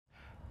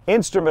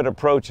Instrument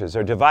approaches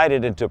are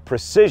divided into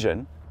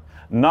precision,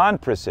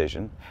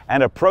 non-precision,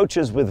 and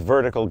approaches with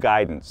vertical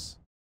guidance.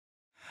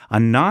 A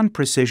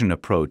non-precision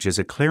approach is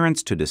a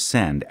clearance to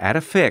descend at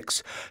a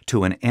fix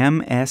to an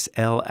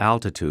MSL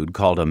altitude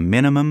called a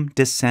minimum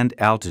descent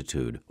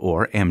altitude,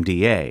 or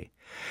MDA.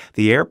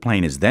 The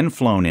airplane is then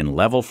flown in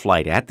level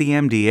flight at the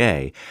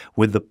MDA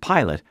with the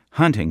pilot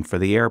hunting for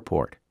the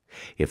airport.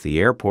 If the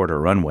airport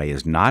or runway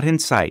is not in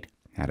sight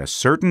at a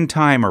certain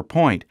time or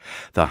point,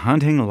 the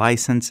hunting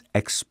license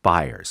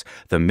expires.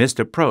 The missed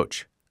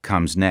approach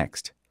comes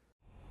next.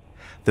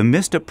 The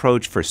missed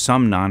approach for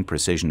some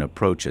non-precision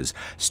approaches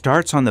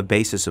starts on the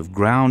basis of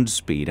ground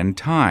speed and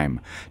time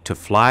to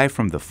fly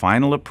from the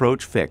final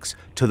approach fix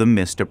to the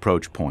missed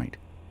approach point.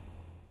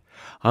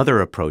 Other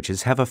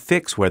approaches have a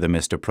fix where the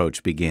missed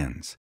approach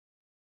begins.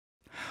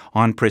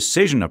 On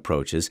precision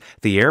approaches,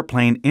 the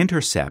airplane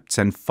intercepts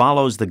and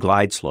follows the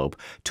glide slope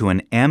to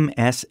an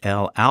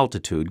MSL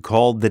altitude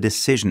called the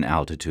decision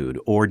altitude,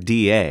 or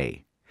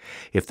DA.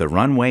 If the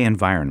runway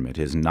environment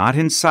is not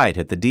in sight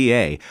at the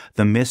DA,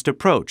 the missed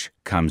approach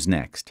comes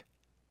next.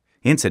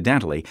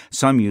 Incidentally,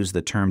 some use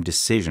the term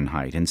decision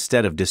height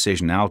instead of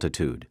decision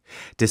altitude.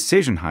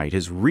 Decision height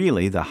is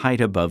really the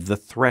height above the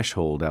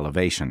threshold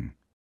elevation.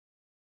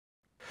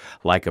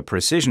 Like a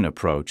precision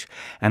approach,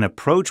 an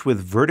approach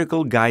with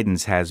vertical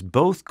guidance has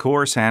both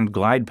course and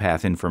glide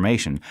path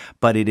information,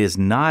 but it is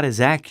not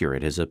as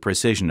accurate as a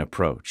precision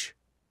approach.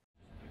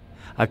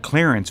 A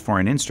clearance for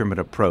an instrument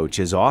approach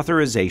is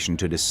authorization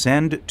to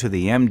descend to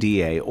the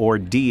MDA or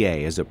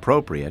DA as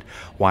appropriate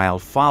while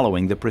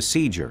following the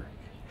procedure.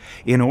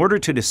 In order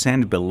to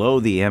descend below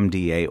the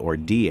MDA or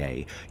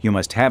DA, you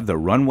must have the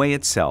runway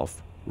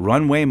itself,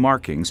 runway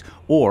markings,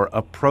 or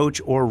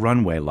approach or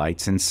runway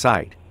lights in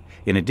sight.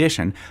 In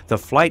addition, the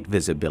flight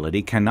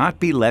visibility cannot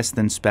be less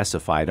than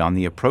specified on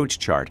the approach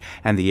chart,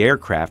 and the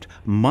aircraft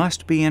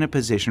must be in a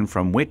position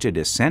from which a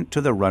descent to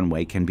the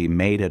runway can be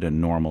made at a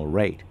normal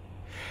rate.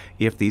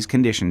 If these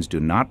conditions do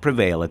not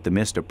prevail at the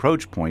missed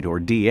approach point or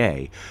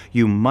DA,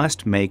 you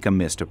must make a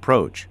missed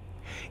approach.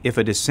 If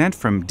a descent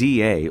from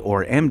DA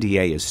or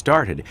MDA is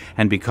started,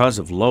 and because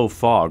of low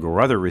fog or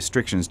other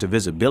restrictions to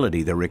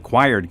visibility the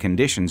required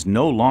conditions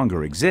no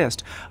longer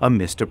exist, a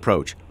missed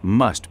approach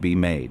must be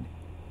made.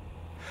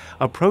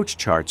 Approach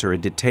charts are a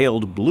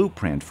detailed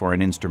blueprint for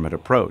an instrument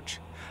approach.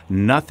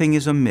 Nothing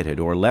is omitted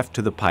or left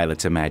to the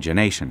pilot's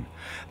imagination.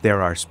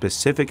 There are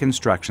specific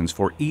instructions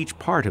for each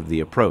part of the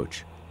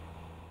approach.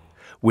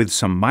 With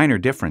some minor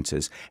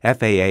differences,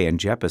 FAA and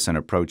Jeppesen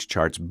approach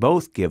charts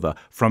both give a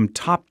from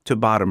top to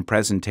bottom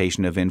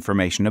presentation of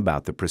information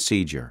about the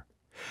procedure.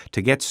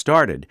 To get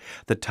started,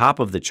 the top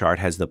of the chart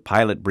has the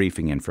pilot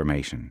briefing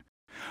information.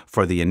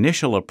 For the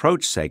initial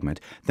approach segment,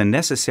 the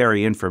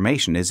necessary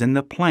information is in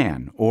the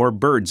plan, or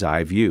bird's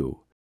eye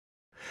view.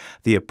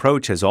 The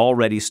approach has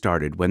already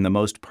started when the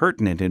most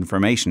pertinent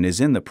information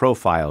is in the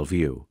profile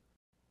view.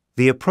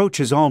 The approach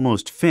is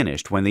almost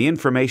finished when the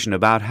information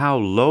about how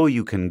low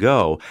you can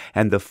go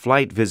and the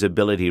flight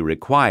visibility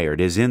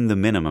required is in the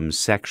minimum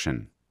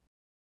section.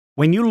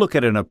 When you look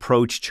at an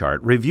approach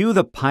chart, review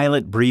the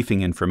pilot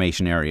briefing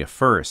information area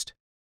first.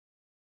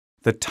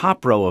 The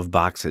top row of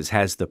boxes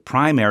has the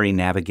primary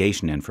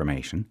navigation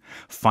information,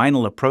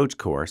 final approach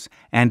course,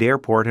 and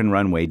airport and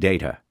runway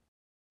data.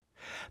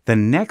 The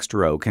next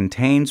row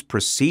contains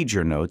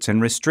procedure notes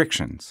and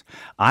restrictions,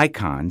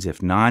 icons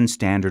if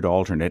non-standard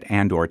alternate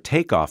and/or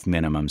takeoff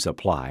minimums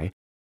apply,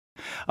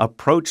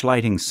 approach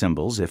lighting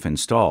symbols if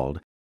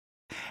installed,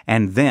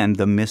 and then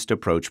the missed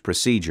approach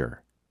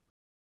procedure.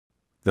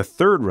 The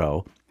third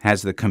row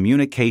has the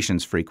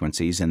communications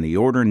frequencies in the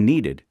order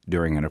needed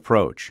during an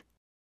approach.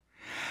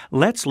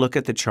 Let's look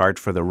at the chart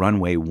for the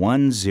runway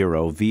 10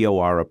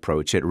 VOR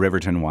approach at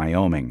Riverton,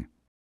 Wyoming.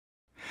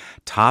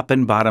 Top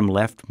and bottom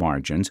left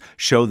margins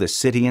show the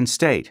city and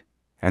state,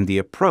 and the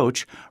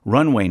approach,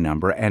 runway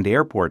number, and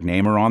airport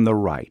name are on the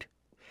right.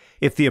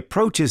 If the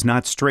approach is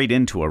not straight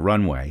into a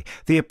runway,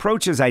 the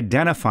approach is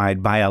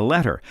identified by a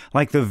letter,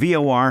 like the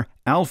VOR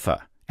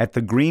Alpha at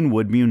the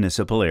Greenwood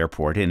Municipal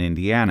Airport in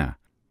Indiana.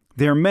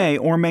 There may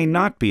or may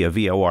not be a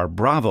VOR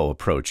Bravo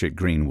approach at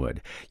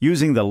Greenwood.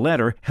 Using the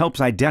letter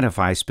helps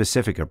identify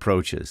specific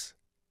approaches.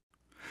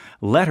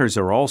 Letters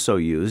are also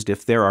used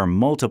if there are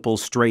multiple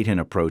straight-in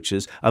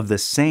approaches of the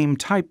same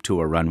type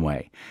to a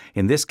runway.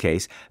 In this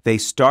case, they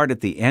start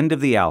at the end of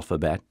the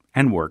alphabet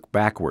and work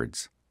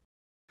backwards.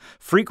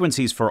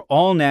 Frequencies for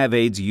all nav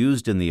aids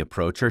used in the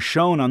approach are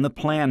shown on the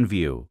plan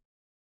view.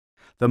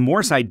 The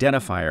Morse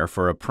identifier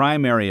for a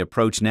primary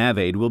approach nav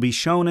aid will be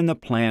shown in the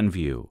plan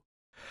view.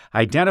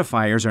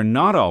 Identifiers are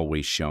not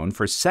always shown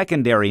for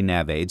secondary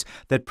nav aids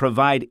that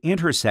provide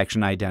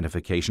intersection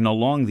identification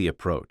along the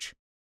approach.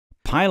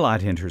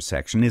 Pilot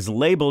intersection is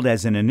labeled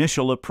as an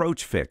initial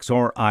approach fix,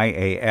 or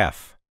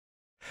IAF.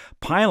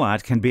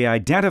 Pilot can be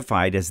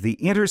identified as the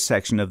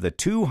intersection of the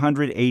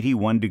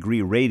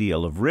 281-degree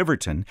radial of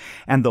Riverton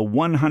and the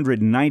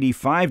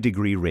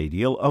 195-degree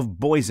radial of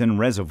Boysen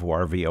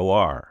Reservoir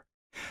VOR.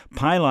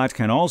 Pilot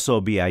can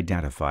also be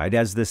identified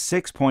as the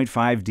 6.5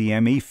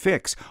 DME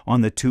fix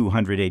on the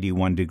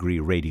 281-degree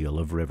radial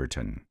of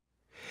Riverton.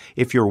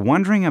 If you're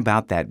wondering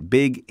about that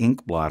big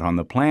ink blot on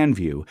the plan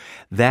view,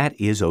 that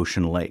is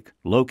Ocean Lake,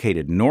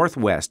 located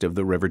northwest of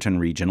the Riverton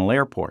Regional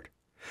Airport.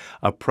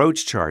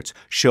 Approach charts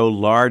show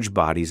large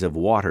bodies of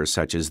water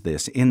such as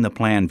this in the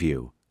plan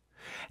view.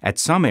 At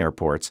some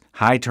airports,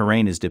 high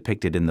terrain is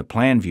depicted in the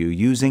plan view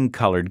using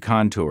colored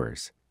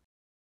contours.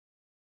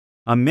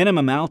 A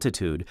minimum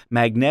altitude,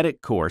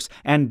 magnetic course,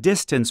 and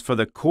distance for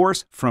the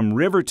course from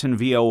Riverton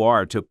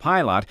VOR to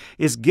Pilot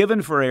is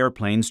given for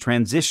airplanes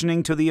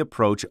transitioning to the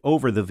approach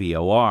over the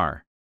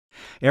VOR.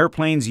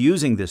 Airplanes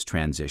using this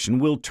transition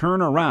will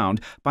turn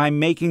around by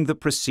making the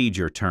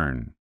procedure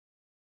turn.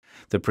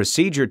 The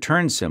procedure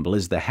turn symbol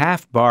is the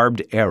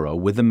half-barbed arrow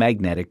with the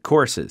magnetic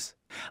courses.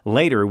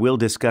 Later, we'll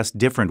discuss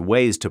different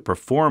ways to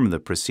perform the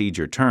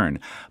procedure turn,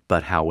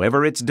 but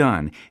however it's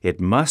done,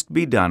 it must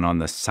be done on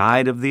the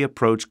side of the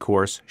approach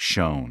course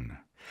shown.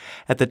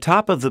 At the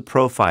top of the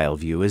profile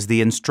view is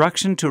the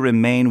instruction to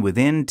remain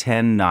within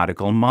 10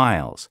 nautical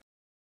miles.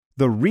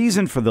 The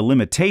reason for the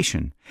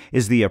limitation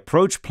is the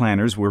approach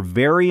planners were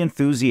very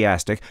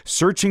enthusiastic,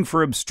 searching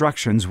for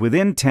obstructions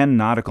within 10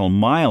 nautical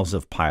miles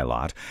of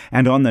Pilot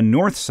and on the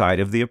north side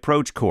of the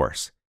approach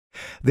course.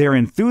 Their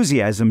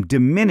enthusiasm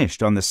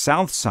diminished on the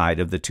south side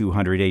of the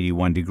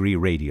 281-degree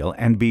radial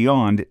and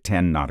beyond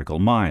 10 nautical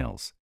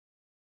miles.